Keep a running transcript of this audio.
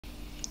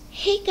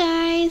Hey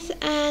guys,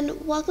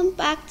 and welcome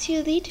back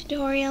to the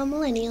Tutorial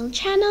Millennial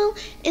channel.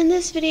 In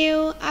this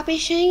video, I'll be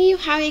showing you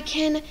how you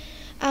can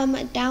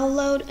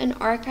download an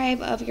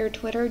archive of your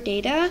Twitter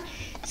data.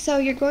 So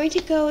you're going to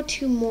go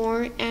to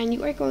More, and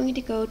you are going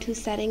to go to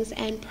Settings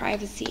and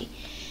Privacy.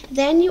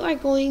 Then you are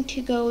going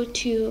to go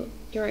to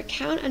your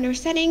account under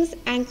Settings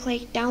and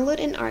click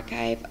Download an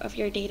Archive of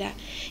your data.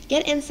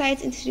 Get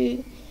insights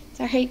into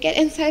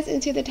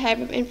the type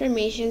of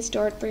information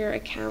stored for your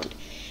account.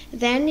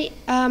 Then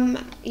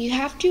you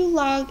have to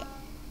log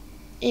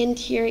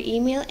into your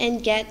email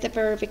and get the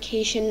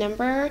verification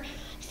number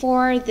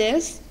for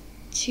this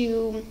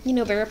to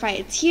verify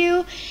it's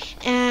you.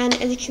 And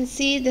as you can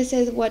see, this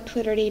is what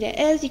Twitter data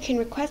is. You can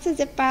request a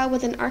zip file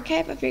with an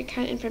archive of your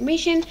account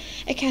information,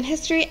 account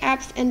history,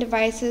 apps and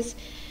devices,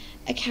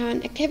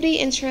 account activity,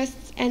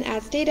 interests, and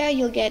ads data.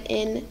 You'll get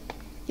an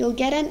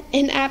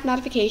in-app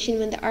notification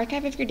when the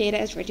archive of your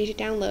data is ready to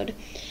download.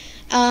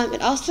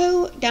 It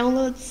also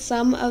downloads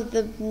some of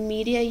the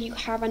media you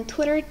have on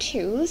Twitter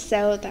too,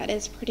 so that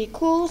is pretty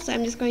cool. So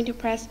I'm just going to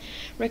press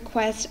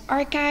request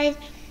archive,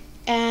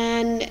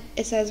 and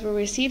it says we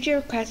received your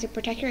request to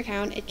protect your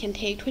account. It can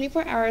take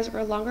 24 hours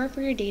or longer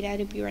for your data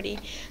to be ready.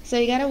 So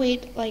you gotta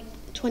wait like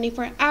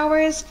 24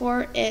 hours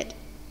for it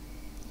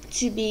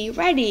to be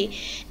ready,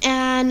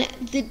 and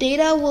the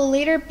data will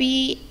later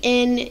be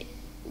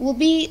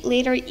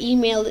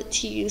emailed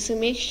to you. So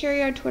make sure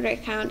your Twitter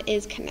account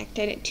is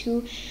connected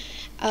to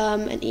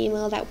an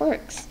email that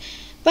works.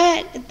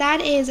 But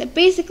that is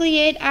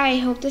basically it. I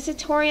hope this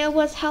tutorial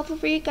was helpful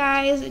for you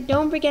guys.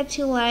 Don't forget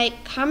to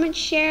like, comment,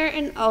 share,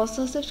 and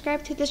also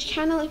subscribe to this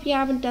channel if you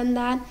haven't done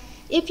that.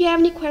 If you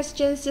have any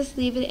questions, just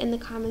leave it in the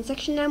comment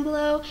section down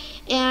below,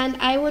 and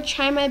I will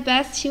try my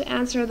best to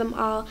answer them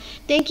all.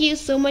 Thank you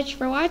so much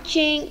for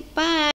watching. Bye!